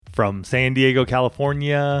From San Diego,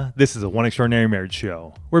 California, this is a One Extraordinary Marriage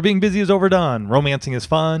show, where being busy is overdone, romancing is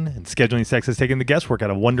fun, and scheduling sex has taken the guesswork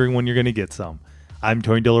out of wondering when you're going to get some. I'm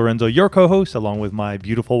Tony DiLorenzo, your co-host, along with my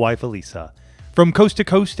beautiful wife, Elisa. From coast to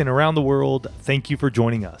coast and around the world, thank you for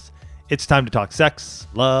joining us. It's time to talk sex,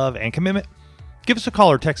 love, and commitment. Give us a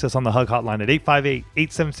call or text us on the Hug hotline at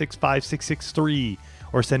 858-876-5663,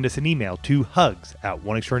 or send us an email to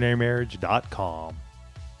hugs@oneextraordinarymarriage.com.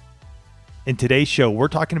 In today's show, we're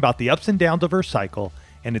talking about the ups and downs of her cycle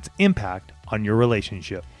and its impact on your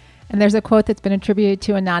relationship. And there's a quote that's been attributed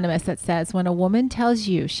to Anonymous that says, when a woman tells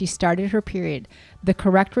you she started her period, the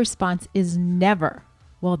correct response is never.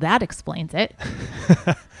 Well, that explains it.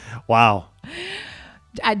 Wow.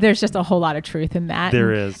 There's just a whole lot of truth in that.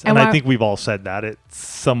 There is. And I think we've all said that at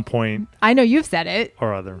some point. I know you've said it.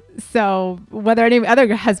 Or other. So whether any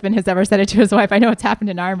other husband has ever said it to his wife, I know it's happened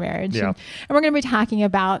in our marriage. Yeah. And we're going to be talking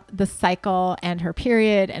about the cycle and her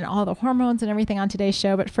period and all the hormones and everything on today's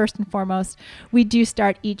show. But first and foremost, we do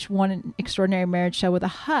start each One Extraordinary Marriage show with a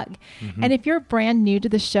hug. Mm-hmm. And if you're brand new to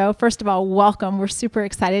the show, first of all, welcome. We're super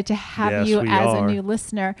excited to have you as a new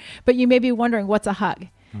listener. But you may be wondering, what's a hug?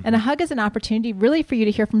 Mm-hmm. And a hug is an opportunity really for you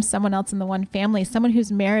to hear from someone else in the one family, someone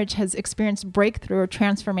whose marriage has experienced breakthrough or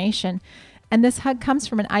transformation. And this hug comes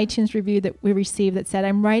from an iTunes review that we received that said,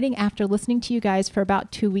 I'm writing after listening to you guys for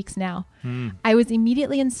about 2 weeks now. I was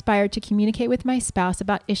immediately inspired to communicate with my spouse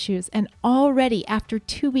about issues. And already after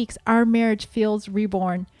 2 weeks, our marriage feels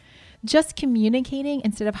reborn. Just communicating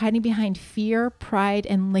instead of hiding behind fear, pride,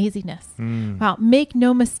 and laziness. Wow. Make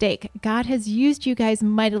no mistake. God has used you guys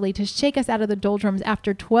mightily to shake us out of the doldrums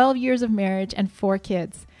after 12 years of marriage and 4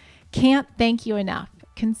 kids. Can't thank you enough.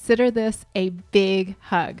 Consider this a big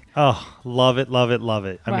hug. Oh, love it, love it, love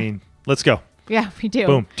it. I mean, let's go. Yeah, we do.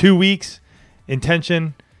 Boom. 2 weeks,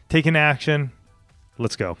 intention, taking action.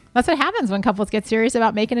 Let's go. That's what happens when couples get serious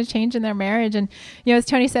about making a change in their marriage. And, you know, as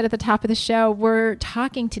Tony said at the top of the show, we're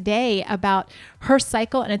talking today about her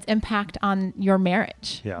cycle and its impact on your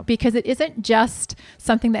marriage. Yeah. Because it isn't just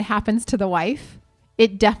something that happens to the wife.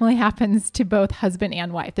 It definitely happens to both husband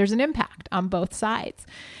and wife. There's an impact on both sides.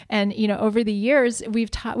 And, you know, over the years, we've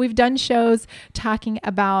done shows talking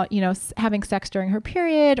about, you know, having sex during her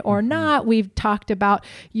period or not. We've talked about,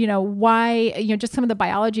 you know, why, you know, just some of the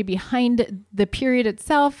biology behind the period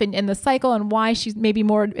itself and the cycle and why she's maybe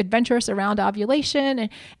more adventurous around ovulation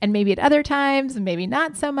and maybe at other times and maybe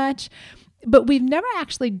not so much. But we've never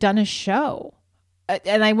actually done a show.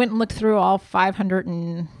 And I went and looked through all 500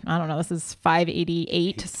 and I don't know, this is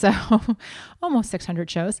 588. So almost 600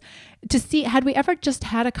 shows to see, had we ever just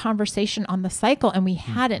had a conversation on the cycle, and we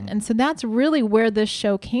hadn't. And so that's really where this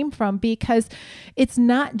show came from, because it's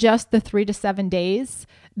not just the 3 to 7 days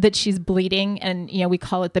that she's bleeding and, you know, we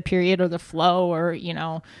call it the period or the flow or, you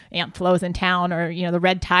know, Aunt Flo's in town or, you know, the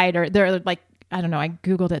red tide, or they're like, I don't know. I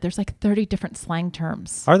Googled it. There's like 30 different slang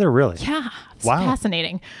terms. Are there really? Yeah. It's wow.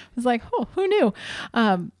 Fascinating. I was like, oh, who knew?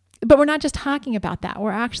 But we're not just talking about that.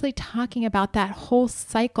 We're actually talking about that whole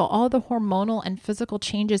cycle, all the hormonal and physical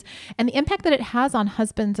changes and the impact that it has on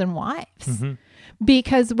husbands and wives. Mm-hmm.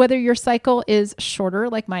 Because whether your cycle is shorter,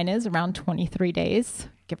 like mine is, around 23 days,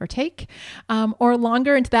 give or take, or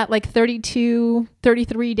longer into that like 32,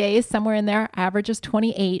 33 days, somewhere in there, average is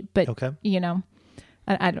 28. But, you know,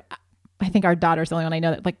 I think our daughter's the only one I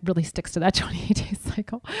know that like really sticks to that 28-day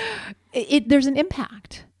cycle. There's an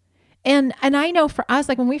impact. And I know for us,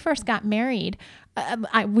 like when we first got married,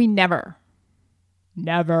 we never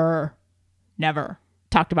talked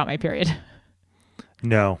about my period.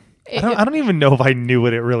 No, I don't even know if I knew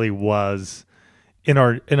what it really was in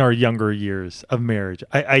our younger years of marriage.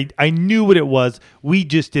 I knew what it was. We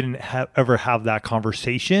just didn't ever have that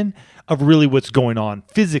conversation of really what's going on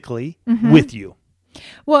physically with you.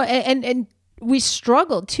 Well, and we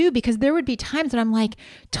struggled too, because there would be times when I'm like,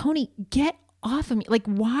 Tony, get off of me. Like,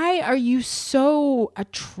 why are you so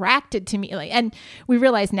attracted to me? Like, and we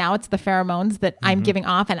realize now it's the pheromones that I'm giving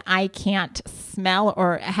off and I can't smell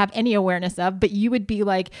or have any awareness of, but you would be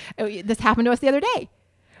like, oh, this happened to us the other day.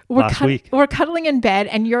 Last week. We're cuddling in bed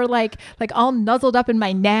and you're like all nuzzled up in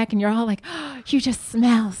my neck and you're all like, oh, you just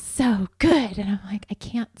smell so good. And I'm like, I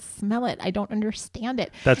can't smell it. I don't understand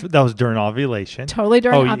it. That was during ovulation. Totally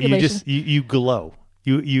during ovulation. You glow.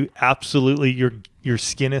 You absolutely, your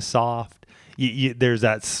skin is soft. There's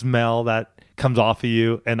that smell that comes off of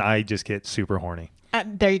you, and I just get super horny.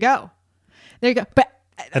 There you go. But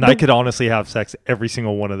And I could honestly have sex every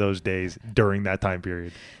single one of those days during that time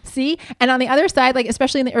period. See? And on the other side, like,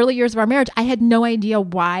 especially in the early years of our marriage, I had no idea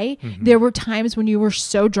why. There were times when you were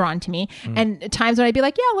so drawn to me and times when I'd be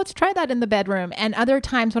like, yeah, let's try that in the bedroom. And other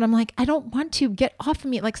times when I'm like, I don't want to, get off of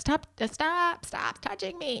me. Like, stop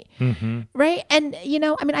touching me. Right. And,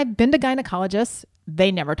 I've been to gynecologists.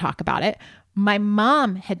 They never talk about it. My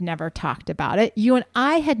mom had never talked about it. You and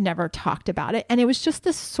I had never talked about it. And it was just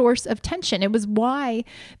this source of tension. It was why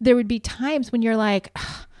there would be times when you're like,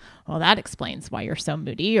 well, that explains why you're so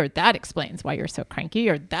moody, or that explains why you're so cranky,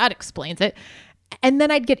 or that explains it. And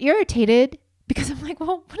then I'd get irritated because I'm like,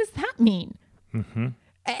 well, what does that mean?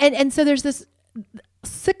 And so there's this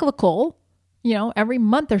cyclical, every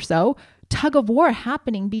month or so, tug of war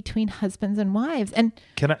happening between husbands and wives. And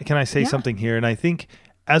can I say something here? And I think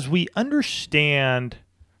as we understand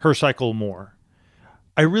her cycle more,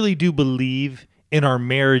 I really do believe in our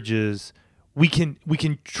marriages we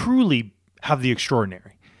can truly have the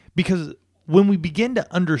extraordinary, because when we begin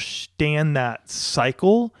to understand that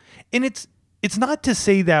cycle, and it's not to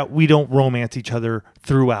say that we don't romance each other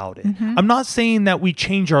throughout it. I'm not saying that we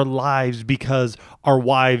change our lives because our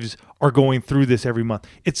wives are going through this every month.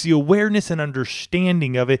 It's the awareness and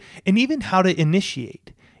understanding of it, and even how to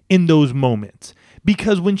initiate in those moments.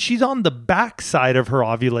 Because when she's on the backside of her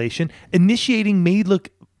ovulation, initiating may look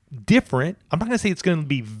different. I'm not going to say it's going to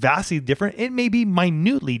be vastly different. It may be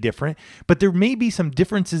minutely different, but there may be some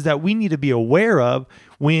differences that we need to be aware of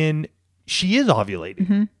when she is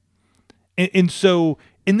ovulating.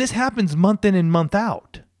 And this happens month in and month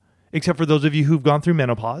out, except for those of you who've gone through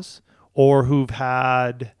menopause or who've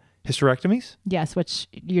had hysterectomies. Yes, which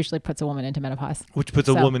usually puts a woman into menopause.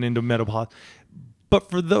 A woman into menopause. But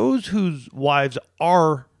for those whose wives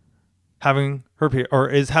are having her period or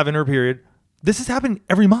is having her period, this is happening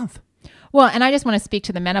every month. Well, and I just want to speak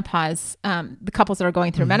to the menopause, the couples that are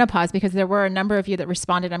going through menopause, because there were a number of you that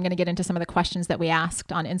responded. I'm going to get into some of the questions that we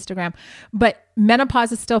asked on Instagram, but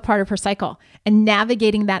menopause is still part of her cycle, and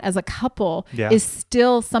navigating that as a couple is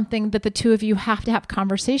still something that the two of you have to have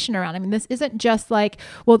conversation around. I mean, this isn't just like,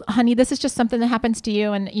 well, honey, this is just something that happens to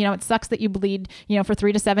you. And, it sucks that you bleed, for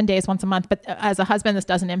 3 to 7 days once a month, but as a husband, this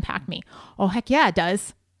doesn't impact me. Oh, heck yeah, it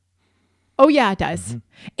does. Oh yeah, it does.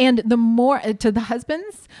 And the more to the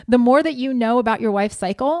husbands, the more that you know about your wife's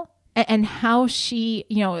cycle and how she,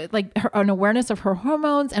 like an awareness of her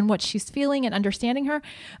hormones and what she's feeling and understanding her,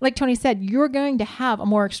 like Tony said, you're going to have a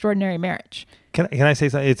more extraordinary marriage. Can I say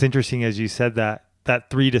something? It's interesting as you said that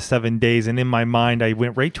 3 to 7 days. And in my mind, I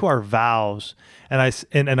went right to our vows, and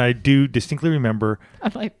I do distinctly remember.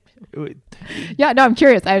 I'm like, yeah, no, I'm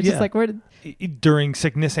curious. I was just like, where did during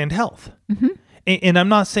sickness and health. And I'm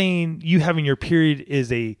not saying you having your period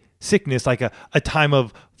is a sickness, like a time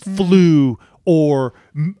of flu or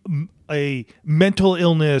a mental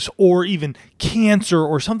illness or even cancer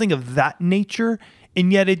or something of that nature.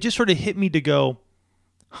 And yet it just sort of hit me to go,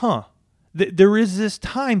 there is this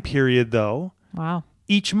time period though,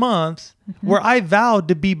 each month where I vowed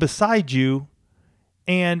to be beside you.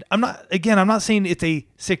 And I'm not saying it's a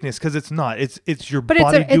sickness, because it's not. It's your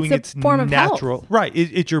body doing its natural, right?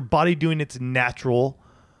 It's your body doing its natural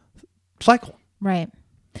cycle, right?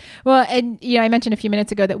 Well, and I mentioned a few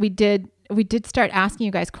minutes ago that we did start asking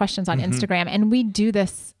you guys questions on Instagram, and we do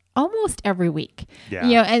this almost every week.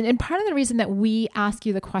 And part of the reason that we ask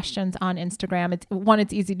you the questions on Instagram, it's one,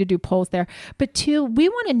 it's easy to do polls there, but two, we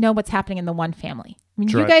want to know what's happening in the one family. I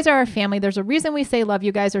mean, you guys are our family. There's a reason we say love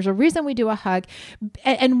you guys. There's a reason we do a hug.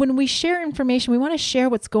 And when we share information, we want to share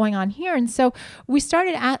what's going on here. And so we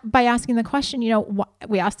started by asking the question,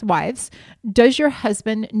 we asked wives, does your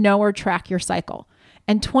husband know or track your cycle?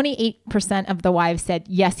 And 28% of the wives said,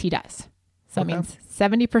 yes, he does. So it means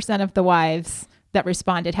 70% of the wives that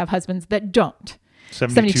responded have husbands that don't.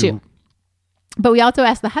 72. But we also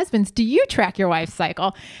asked the husbands, do you track your wife's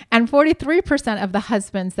cycle? And 43% of the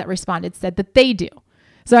husbands that responded said that they do.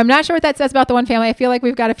 So I'm not sure what that says about the one family. I feel like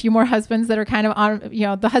we've got a few more husbands that are kind of on,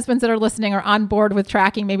 the husbands that are listening are on board with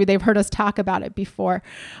tracking. Maybe they've heard us talk about it before.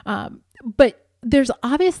 But there's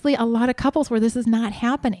obviously a lot of couples where this is not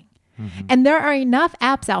happening. And there are enough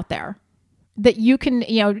apps out there that you can,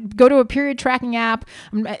 go to a period tracking app.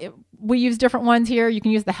 We use different ones here. You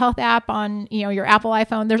can use the health app on, your Apple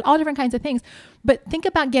iPhone. There's all different kinds of things. But think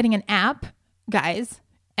about getting an app, guys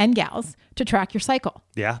and gals, to track your cycle.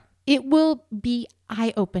 Yeah. It will be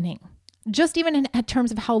eye-opening. Just even in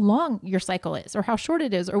terms of how long your cycle is or how short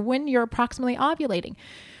it is or when you're approximately ovulating.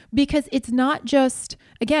 Because it's not just,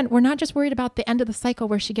 again, we're not just worried about the end of the cycle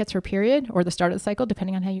where she gets her period or the start of the cycle,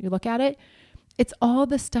 depending on how you look at it. It's all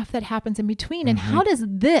the stuff that happens in between. And how does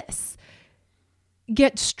this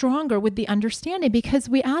get stronger with the understanding, because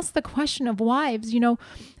we ask the question of wives,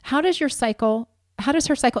 how does her cycle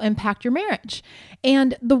impact your marriage?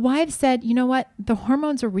 And the wives said, you know what? The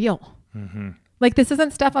hormones are real. Mm-hmm. Like, this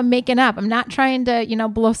isn't stuff I'm making up. I'm not trying to,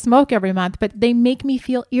 blow smoke every month, but they make me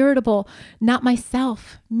feel irritable, not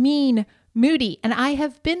myself, mean, moody. And I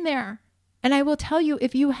have been there. And I will tell you,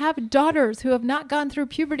 if you have daughters who have not gone through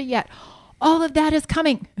puberty yet, all of that is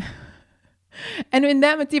coming. And in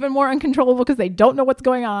them, it's even more uncontrollable because they don't know what's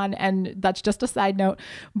going on. And that's just a side note.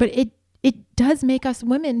 But it does make us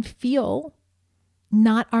women feel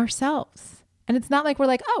not ourselves. And it's not like we're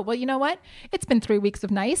like, oh, well, you know what? It's been 3 weeks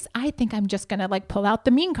of nice. I think I'm just going to pull out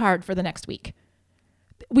the mean card for the next week.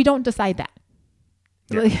 We don't decide that.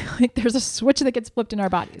 Yeah. Like there's a switch that gets flipped in our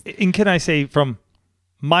bodies. And can I say, from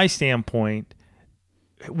my standpoint,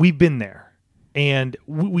 we've been there and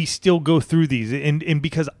we still go through these. And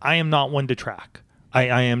because I am not one to track. I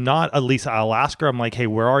am not. At least I'll ask her. I'm like, hey,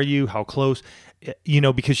 where are you? How close?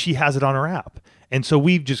 Because she has it on her app. And so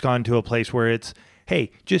we've just gone to a place where it's,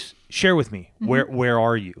 hey, just share with me. Mm-hmm. Where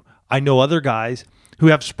are you? I know other guys who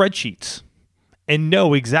have spreadsheets and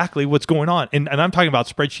know exactly what's going on. And I'm talking about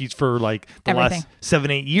spreadsheets for like the last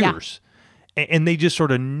 7-8 years. Yeah. And they just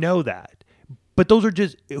sort of know that. But those are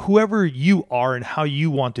just whoever you are and how you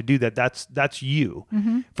want to do that. That's you.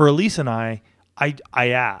 Mm-hmm. For Elise and I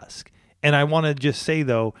ask. And I want to just say,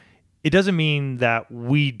 though, it doesn't mean that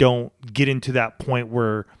we don't get into that point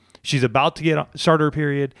where she's about to start her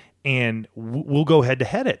period and we'll go head to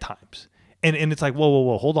head at times. And it's like,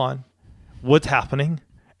 whoa, hold on. What's happening?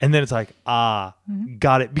 And then it's like,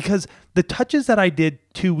 got it. Because the touches that I did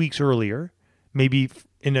 2 weeks earlier, maybe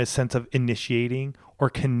in a sense of initiating or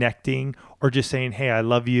connecting or just saying, hey, I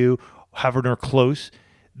love you, having her close,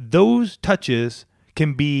 those touches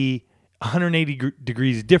can be 180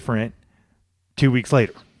 degrees different 2 weeks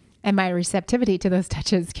later. And my receptivity to those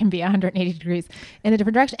touches can be 180 degrees in a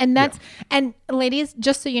different direction. And and ladies,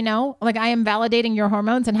 just so you know, like, I am validating your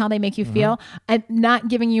hormones and how they make you feel. I'm not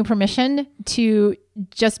giving you permission to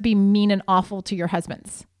just be mean and awful to your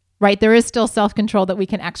husbands, right? There is still self-control that we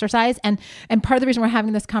can exercise. And part of the reason we're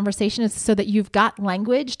having this conversation is so that you've got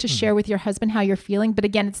language to share with your husband how you're feeling. But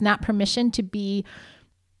again, it's not permission to be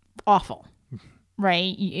awful.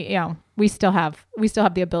 Right. We still have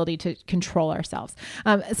the ability to control ourselves.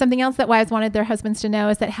 Something else that wives wanted their husbands to know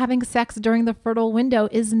is that having sex during the fertile window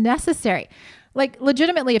is necessary. Like,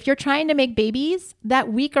 legitimately, if you're trying to make babies,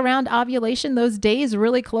 that week around ovulation, those days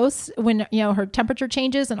really close when, her temperature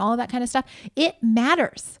changes and all of that kind of stuff, it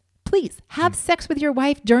matters. Please have sex with your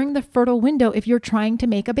wife during the fertile window if you're trying to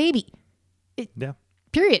make a baby.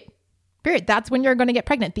 Period. That's when you're going to get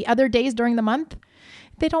pregnant. The other days during the month,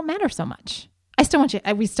 they don't matter so much.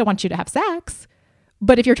 We still want you to have sex,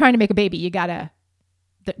 but if you're trying to make a baby,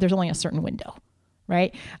 there's only a certain window,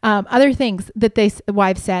 right? Other things that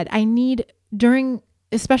wives said, I need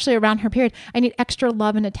especially around her period, I need extra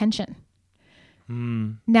love and attention.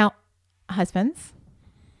 Now, husbands,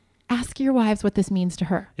 ask your wives what this means to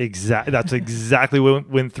her. Exactly. That's exactly what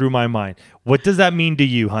went through my mind. What does that mean to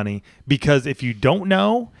you, honey? Because if you don't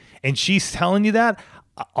know, and she's telling you that,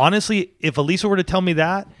 honestly, if Elisa were to tell me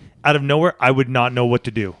that, out of nowhere, I would not know what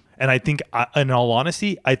to do. And I think, in all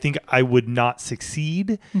honesty, I think I would not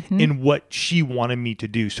succeed in what she wanted me to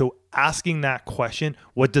do. So asking that question,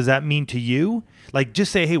 what does that mean to you? Like,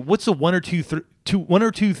 just say, hey, what's the one or two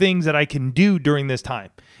things that I can do during this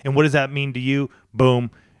time? And what does that mean to you?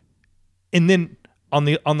 Boom. And then on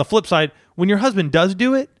the flip side, when your husband does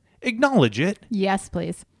do it, acknowledge it. Yes,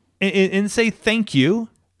 please. And say thank you.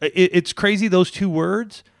 It's crazy, those two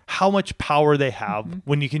words, how much power they have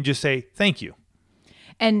when you can just say thank you.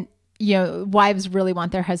 And, wives really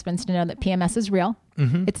want their husbands to know that PMS is real.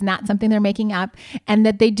 It's not something they're making up, and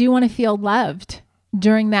that they do want to feel loved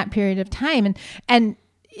during that period of time. And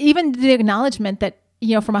even the acknowledgement that,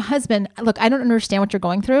 from a husband, look, I don't understand what you're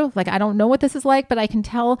going through. Like, I don't know what this is like, but I can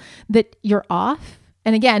tell that you're off.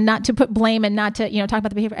 And again, not to put blame and not to, talk about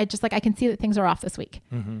the behavior. I can see that things are off this week.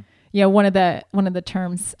 One of the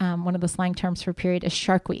terms, one of the slang terms for period is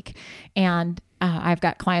Shark Week. And I've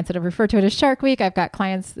got clients that have referred to it as Shark Week. I've got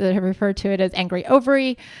clients that have referred to it as Angry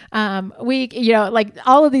Ovary Week, like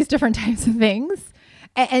all of these different types of things.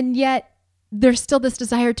 And yet there's still this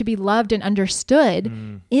desire to be loved and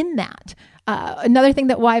understood in that. Another thing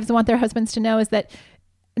that wives want their husbands to know is that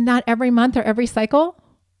not every month or every cycle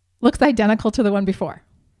looks identical to the one before.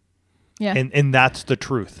 Yeah. And that's the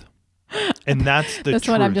truth. And that's the That's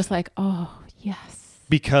truth. what I'm just like, oh, yes.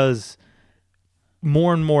 Because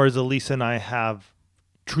more and more as Elisa and I have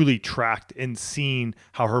truly tracked and seen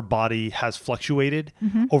how her body has fluctuated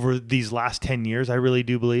over these last 10 years, I really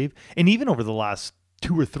do believe. And even over the last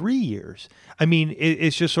 2 or 3 years. I mean,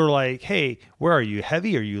 it's just sort of like, hey, where are you?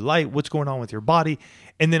 Heavy? Are you light? What's going on with your body?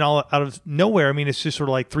 And then all out of nowhere, I mean, it's just sort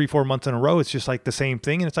of like 3-4 months in a row. It's just like the same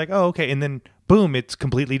thing. And it's like, oh, okay. And then boom, it's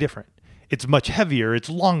completely different. It's much heavier. It's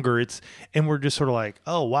longer. And we're just sort of like,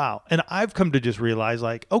 oh, wow. And I've come to just realize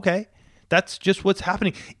like, okay, that's just what's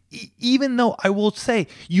happening. Even though I will say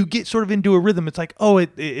you get sort of into a rhythm. It's like, oh,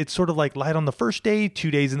 it's sort of like light on the first day,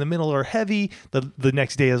 2 days in the middle are heavy. The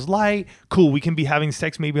next day is light. Cool. We can be having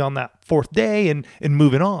sex maybe on that 4th day and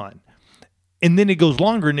moving on. And then it goes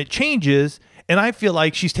longer and it changes. And I feel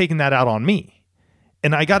like she's taking that out on me.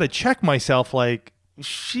 And I got to check myself like,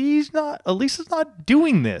 Elisa's not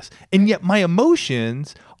doing this. And yet my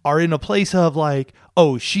emotions are in a place of like,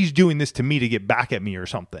 oh, she's doing this to me to get back at me or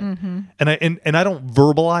something. Mm-hmm. And I don't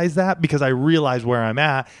verbalize that because I realize where I'm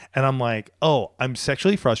at. And I'm like, oh, I'm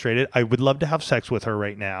sexually frustrated. I would love to have sex with her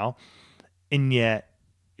right now. And yet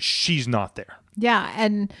she's not there. Yeah.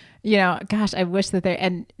 And, gosh, I wish that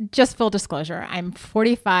and just full disclosure, I'm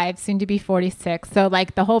 45, soon to be 46. So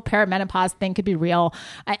like the whole perimenopause thing could be real,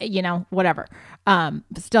 whatever.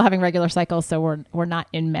 Still having regular cycles. So we're not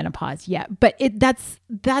in menopause yet, but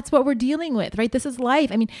that's what we're dealing with, right? This is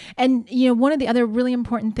life. I mean, and one of the other really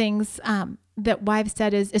important things, that wives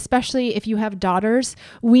said is, especially if you have daughters,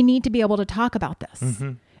 we need to be able to talk about this.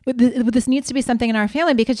 Mm-hmm. This needs to be something in our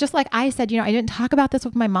family, because just like I said, I didn't talk about this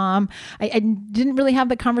with my mom. I didn't really have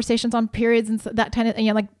the conversations on periods and that kind of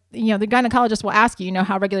thing. The gynecologist will ask you,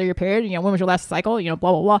 how regular your period, when was your last cycle, blah,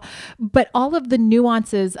 blah, blah. But all of the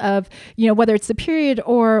nuances of, whether it's the period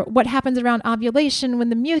or what happens around ovulation when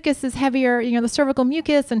the mucus is heavier, the cervical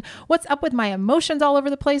mucus, and what's up with my emotions all over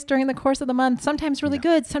the place during the course of the month, sometimes really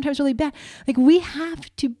good, sometimes really bad. Like we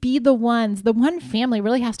have to be the one family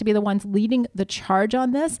really has to be the ones leading the charge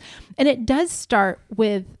on this. And it does start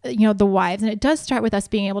with, the wives, and it does start with us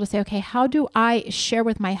being able to say, okay, how do I share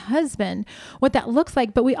with my husband what that looks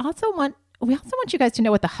like? But we also want you guys to know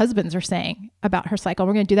what the husbands are saying about her cycle.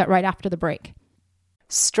 We're going to do that right after the break.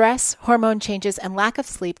 Stress, hormone changes, and lack of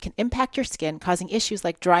sleep can impact your skin, causing issues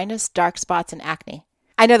like dryness, dark spots, and acne.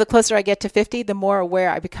 I know the closer I get to 50, the more aware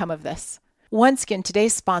I become of this. OneSkin,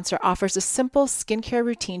 today's sponsor, offers a simple skincare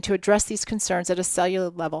routine to address these concerns at a cellular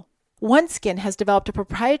level. OneSkin has developed a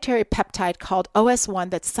proprietary peptide called OS1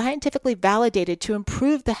 that's scientifically validated to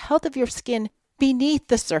improve the health of your skin beneath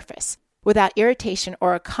the surface, without irritation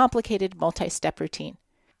or a complicated multi-step routine.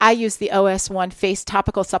 I use the OS1 face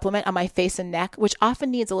topical supplement on my face and neck, which often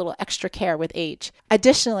needs a little extra care with age.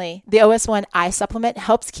 Additionally, the OS1 eye supplement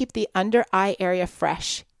helps keep the under eye area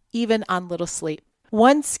fresh, even on little sleep.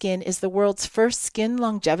 OneSkin is the world's first skin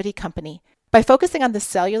longevity company. By focusing on the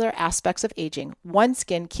cellular aspects of aging,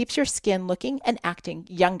 OneSkin keeps your skin looking and acting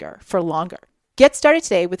younger for longer. Get started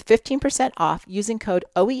today with 15% off using code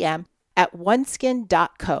OEM at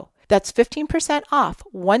oneskin.co. That's 15% off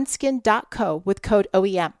oneskin.co with code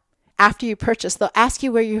OEM. After you purchase, they'll ask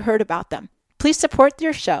you where you heard about them. Please support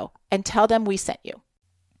your show and tell them we sent you.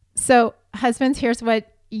 So, husbands, here's what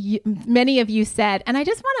many of you said, and I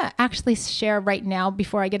just want to actually share right now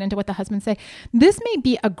before I get into what the husbands say. This may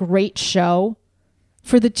be a great show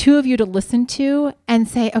for the two of you to listen to and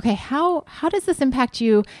say, okay, how does this impact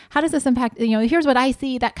you? How does this impact, here's what I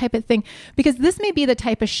see, that type of thing. Because this may be the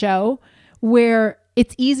type of show where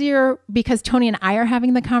it's easier, because Tony and I are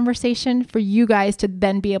having the conversation, for you guys to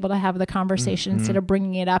then be able to have the conversation instead of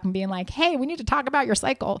bringing it up and being like, hey, we need to talk about your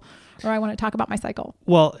cycle, or I want to talk about my cycle.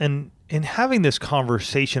 Well, and having this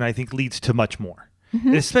conversation, I think, leads to much more,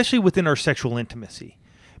 especially within our sexual intimacy.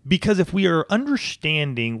 Because if we are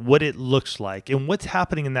understanding what it looks like and what's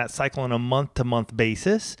happening in that cycle on a month-to-month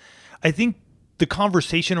basis, I think the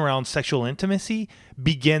conversation around sexual intimacy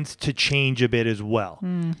begins to change a bit as well.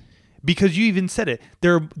 Because you even said it,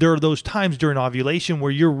 there are those times during ovulation where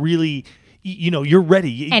you're really, you're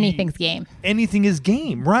ready. Anything's game. Anything is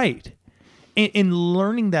game, right? And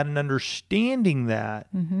learning that and understanding that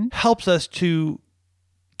helps us to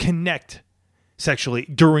connect sexually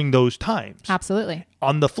during those times. Absolutely.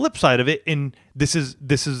 On the flip side of it, and this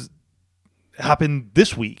is happened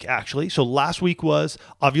this week, actually. So last week was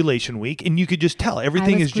ovulation week, and you could just tell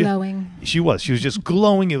everything is glowing. She was just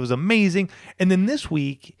glowing. It was amazing. And then this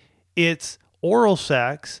week, it's oral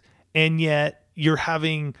sex, and yet you're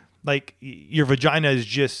having, like, your vagina is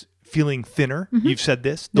just feeling thinner. You've said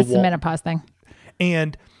this. This is a menopause thing.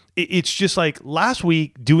 And it's just like last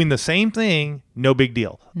week doing the same thing, no big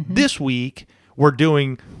deal. This week we're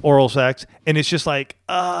doing oral sex, and it's just like,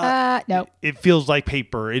 no. It feels like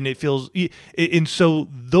paper, and it feels, and so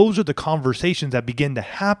those are the conversations that begin to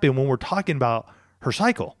happen when we're talking about her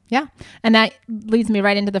cycle. Yeah. And that leads me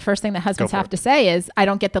right into the first thing that husbands have to say is, I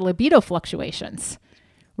don't get the libido fluctuations.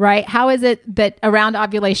 right? How is it that around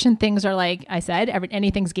ovulation, things are like I said,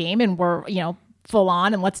 anything's game and we're, full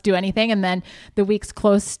on and let's do anything. And then the weeks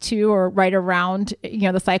close to or right around,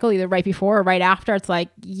 the cycle, either right before or right after, it's like,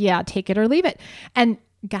 yeah, take it or leave it. And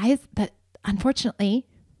guys, that unfortunately,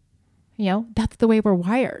 that's the way we're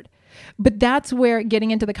wired. But that's where getting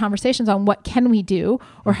into the conversations on what can we do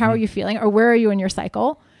or how are you feeling or where are you in your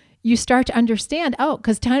cycle, you start to understand,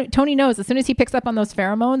 because Tony knows as soon as he picks up on those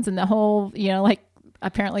pheromones and the whole,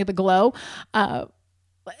 apparently the glow,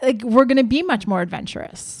 we're going to be much more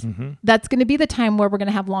adventurous. Mm-hmm. That's going to be the time where we're going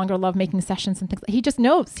to have longer lovemaking sessions and things. He just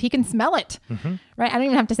knows. He can smell it, right? I don't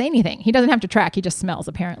even have to say anything. He doesn't have to track. He just smells,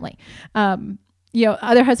 apparently.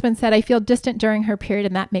 Other husbands said, I feel distant during her period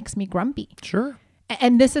and that makes me grumpy. Sure.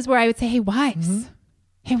 And this is where I would say, hey,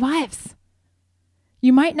 wives,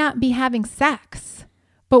 you might not be having sex,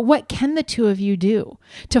 but what can the two of you do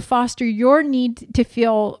to foster your need to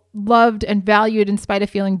feel loved and valued in spite of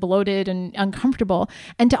feeling bloated and uncomfortable,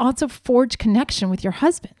 and to also forge connection with your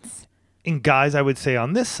husbands? And guys, I would say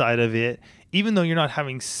on this side of it, even though you're not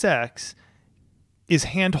having sex, is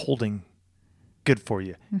hand holding good for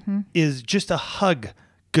you? Mm-hmm. Is just a hug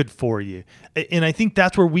good for you? And I think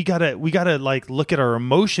that's where we gotta like look at our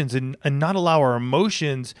emotions and not allow our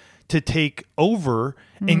emotions to take over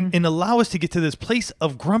and allow us to get to this place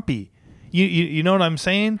of grumpy. You know what I'm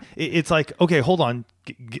saying? It's like, okay, hold on.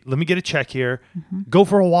 Let me get a check here. Mm-hmm. Go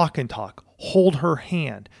for a walk and talk. Hold her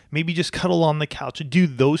hand. Maybe just cuddle on the couch. Do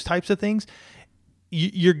those types of things.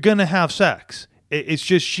 You're going to have sex. It's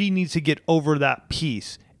just she needs to get over that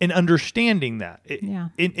piece and understanding that.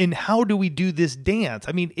 And how do we do this dance?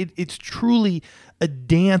 I mean, it's truly a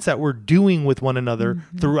dance that we're doing with one another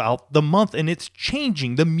throughout the month, and it's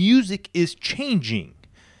changing. The music is changing.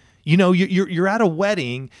 You're at a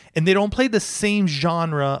wedding, and they don't play the same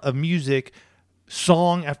genre of music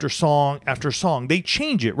song after song after song. They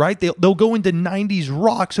change it, right? They'll go into 90s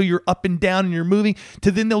rock, so you're up and down and you're moving,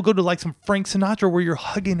 to then they'll go to like some Frank Sinatra where you're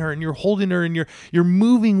hugging her and you're holding her and you're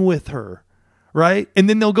moving with her, right? And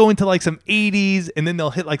then they'll go into like some 80s, and then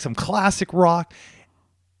they'll hit like some classic rock.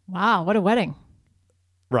 Wow, what a wedding.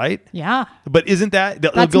 Right? Yeah. But isn't that...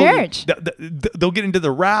 That's marriage. They'll get into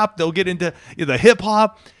the rap, they'll get into the hip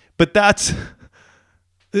hop, but that's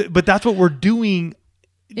what we're doing.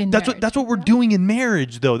 That's what we're doing in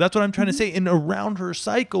marriage, though. That's what I'm trying to say. And around her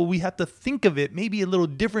cycle, we have to think of it maybe a little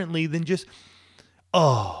differently than just,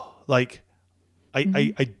 I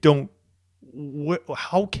don't...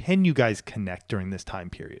 how can you guys connect during this time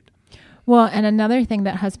period? Well, and another thing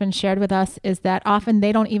that husbands shared with us is that often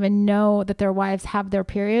they don't even know that their wives have their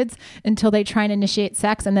periods until they try and initiate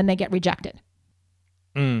sex, and then they get rejected.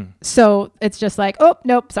 So it's just like, oh,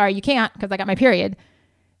 nope, sorry, you can't because I got my period.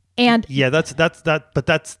 And yeah, that's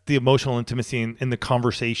the emotional intimacy in the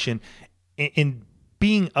conversation, in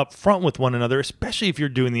being upfront with one another, especially if you're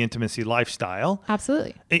doing the intimacy lifestyle.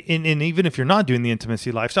 Absolutely. And even if you're not doing the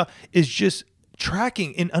intimacy lifestyle, is just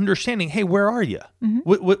tracking and understanding, hey, where are you? Mm-hmm.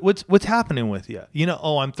 What's happening with you?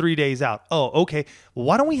 I'm 3 days out. Oh, okay. Well,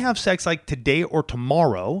 why don't we have sex like today or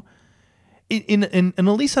tomorrow? And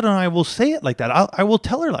Elisa and I will say it like that. I will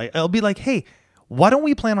tell her, I'll be like, hey, why don't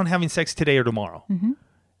we plan on having sex today or tomorrow? Mm-hmm.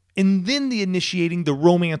 And then the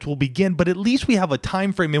romance will begin, but at least we have a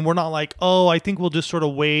time frame, and we're not like, oh, I think we'll just sort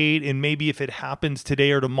of wait, and maybe if it happens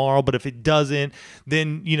today or tomorrow, but if it doesn't,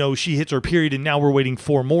 then, she hits her period and now we're waiting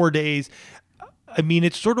 4 more days. I mean,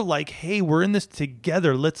 it's sort of like, hey, we're in this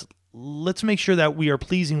together. Let's make sure that we are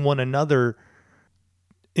pleasing one another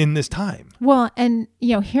in this time. Well, and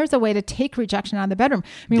here's a way to take rejection out of the bedroom.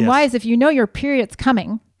 I mean, why is if you know your period's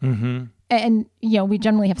coming, and we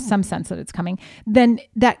generally have some sense that it's coming, then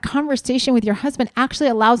that conversation with your husband actually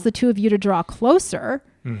allows the two of you to draw closer.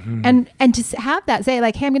 And to have that say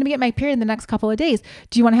like, hey, I'm going to get my period in the next couple of days.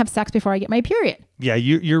 Do you want to have sex before I get my period? Yeah,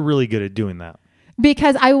 you're really good at doing that.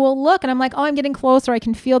 Because I will look and I'm like, oh, I'm getting closer. I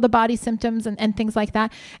can feel the body symptoms and things like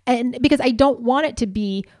that. And because I don't want it to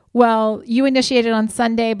be, well, you initiated on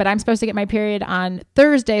Sunday, but I'm supposed to get my period on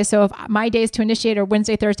Thursday. So if my days to initiate are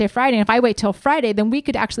Wednesday, Thursday, Friday, and if I wait till Friday, then we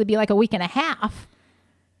could actually be like a week and a half,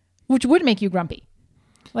 which would make you grumpy.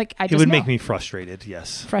 Like I just it would make me frustrated.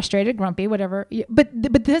 Yes. Frustrated, grumpy, whatever. But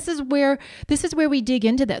this is where we dig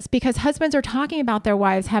into this, because husbands are talking about their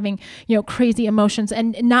wives having, crazy emotions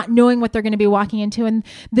and not knowing what they're going to be walking into. And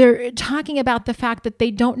they're talking about the fact that they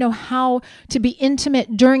don't know how to be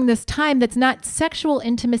intimate during this time. That's not sexual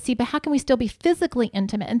intimacy, but how can we still be physically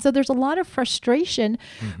intimate? And so there's a lot of frustration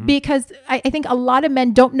because I think a lot of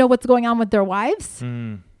men don't know what's going on with their wives.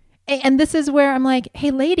 And this is where I'm like,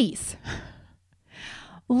 hey, ladies,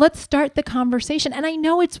 let's start the conversation. And I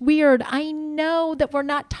know it's weird. I know that we're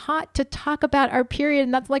not taught to talk about our period.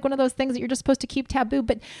 And that's like one of those things that you're just supposed to keep taboo.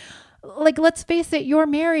 But like, let's face it, you're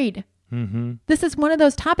married. Mm-hmm. This is one of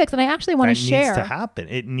those topics. And I actually want to share. It needs to happen.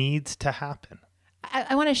 It needs to happen.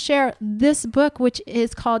 I want to share this book, which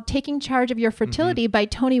is called Taking Charge of Your Fertility by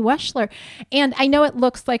Toni Weschler. And I know it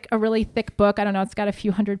looks like a really thick book. I don't know. It's got a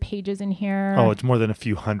few hundred pages in here. Oh, it's more than a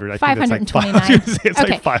few hundred. I 529. think it's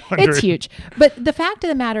okay. like 500. It's huge. But the fact of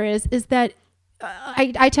the matter is that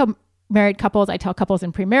I tell married couples, I tell couples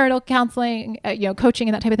in premarital counseling, coaching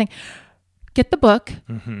and that type of thing, get the book.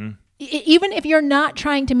 Mm-hmm. Even if you're not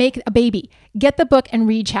trying to make a baby, get the book and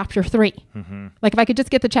read chapter 3. Mm-hmm. Like if I could just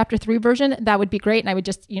get the chapter 3 version, that would be great. And I would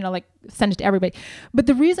just, send it to everybody. But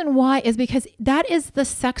the reason why is because that is the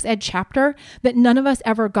sex ed chapter that none of us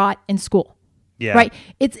ever got in school. Yeah. Right.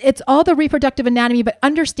 It's all the reproductive anatomy, but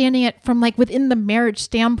understanding it from like within the marriage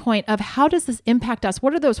standpoint of how does this impact us?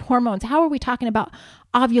 What are those hormones? How are we talking about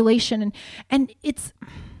ovulation? And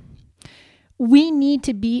we need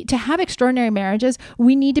to have extraordinary marriages.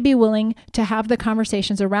 We need to be willing to have the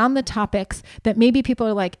conversations around the topics that maybe people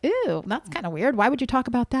are like, ooh, that's kind of weird. Why would you talk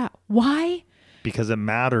about that? Why? Because it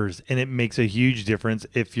matters, and it makes a huge difference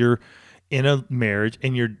if you're in a marriage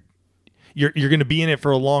and you're going to be in it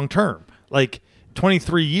for a long term, like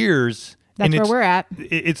 23 years. That's where we're at.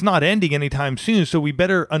 It's not ending anytime soon. So we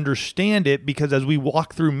better understand it, because as we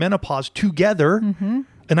walk through menopause together,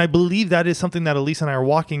 and I believe that is something that Elise and I are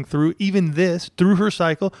walking through, even this, through her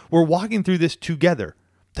cycle, we're walking through this together,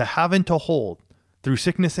 to have and to hold through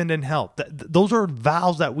sickness and in health. Those are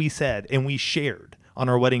vows that we said and we shared on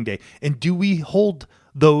our wedding day. And do we hold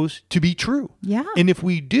those to be true? Yeah. And if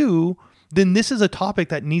we do, then this is a topic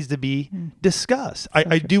that needs to be discussed.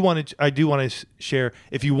 I do want to share,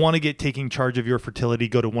 if you want to get Taking Charge of Your Fertility,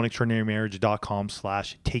 go to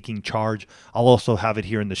oneextraordinarymarriage.com/taking charge. I'll also have it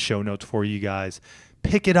here in the show notes for you guys.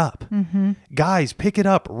 Pick it up. Guys, pick it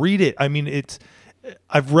up. Read it. I mean,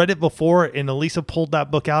 I've read it before, and Elisa pulled that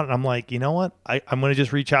book out, and I'm like, you know what? I'm going to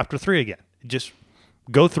just read chapter 3 again. Just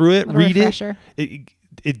go through it, read refresher.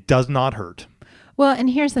 It does not hurt. Well, and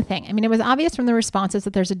here's the thing. I mean, it was obvious from the responses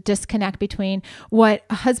that there's a disconnect between what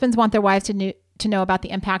husbands want their wives to know about the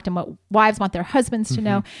impact and what wives want their husbands to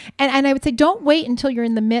know. And I would say, don't wait until you're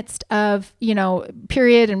in the midst of,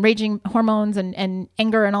 period and raging hormones and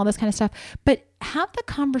anger and all this kind of stuff, but have the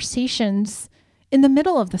conversations in the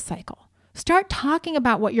middle of the cycle. Start talking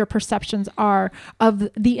about what your perceptions are of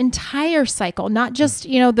the entire cycle, not just,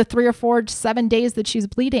 the 3 or 4, 7 days that she's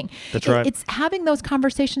bleeding. That's right. It's having those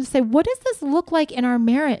conversations to say, what does this look like in our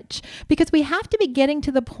marriage? Because we have to be getting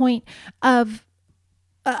to the point of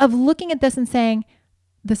looking at this and saying,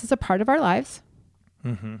 this is a part of our lives.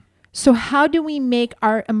 Mm-hmm. So how do we make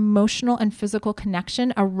our emotional and physical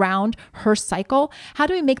connection around her cycle? How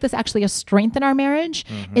do we make this actually a strength in our marriage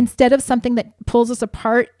instead of something that pulls us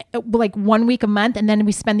apart like 1 week a month, and then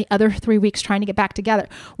we spend the other 3 weeks trying to get back together?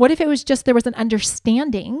 What if it was just there was an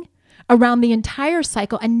understanding around the entire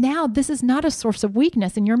cycle, and now this is not a source of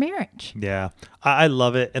weakness in your marriage? Yeah, I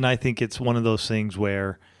love it. And I think it's one of those things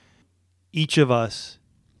where each of us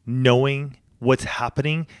knowing what's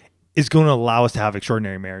happening is going to allow us to have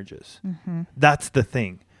extraordinary marriages. That's the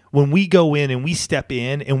thing. When we go in and we step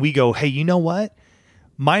in and we go, hey, you know what?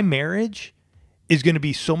 My marriage is going to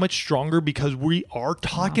be so much stronger because we are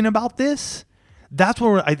talking about this. That's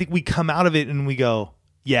where I think we come out of it and we go,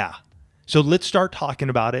 yeah. So let's start talking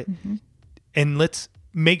about it, and let's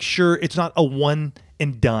make sure it's not a one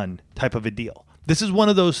and done type of a deal. This is one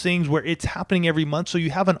of those things where it's happening every month. So you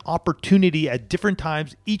have an opportunity at different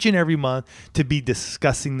times each and every month to be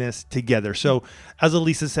discussing this together. So as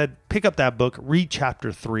Elisa said, pick up that book, read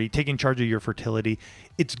chapter 3, Taking Charge of Your Fertility.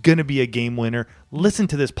 It's going to be a game winner. Listen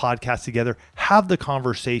to this podcast together, have the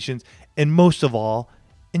conversations, and most of all,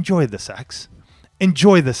 enjoy the sex.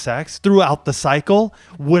 Enjoy the sex throughout the cycle,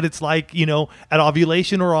 what it's like, at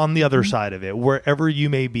ovulation or on the other side of it, wherever you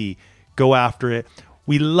may be, go after it.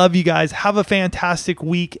 We love you guys. Have a fantastic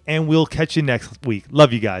week, and we'll catch you next week.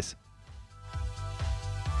 Love you guys.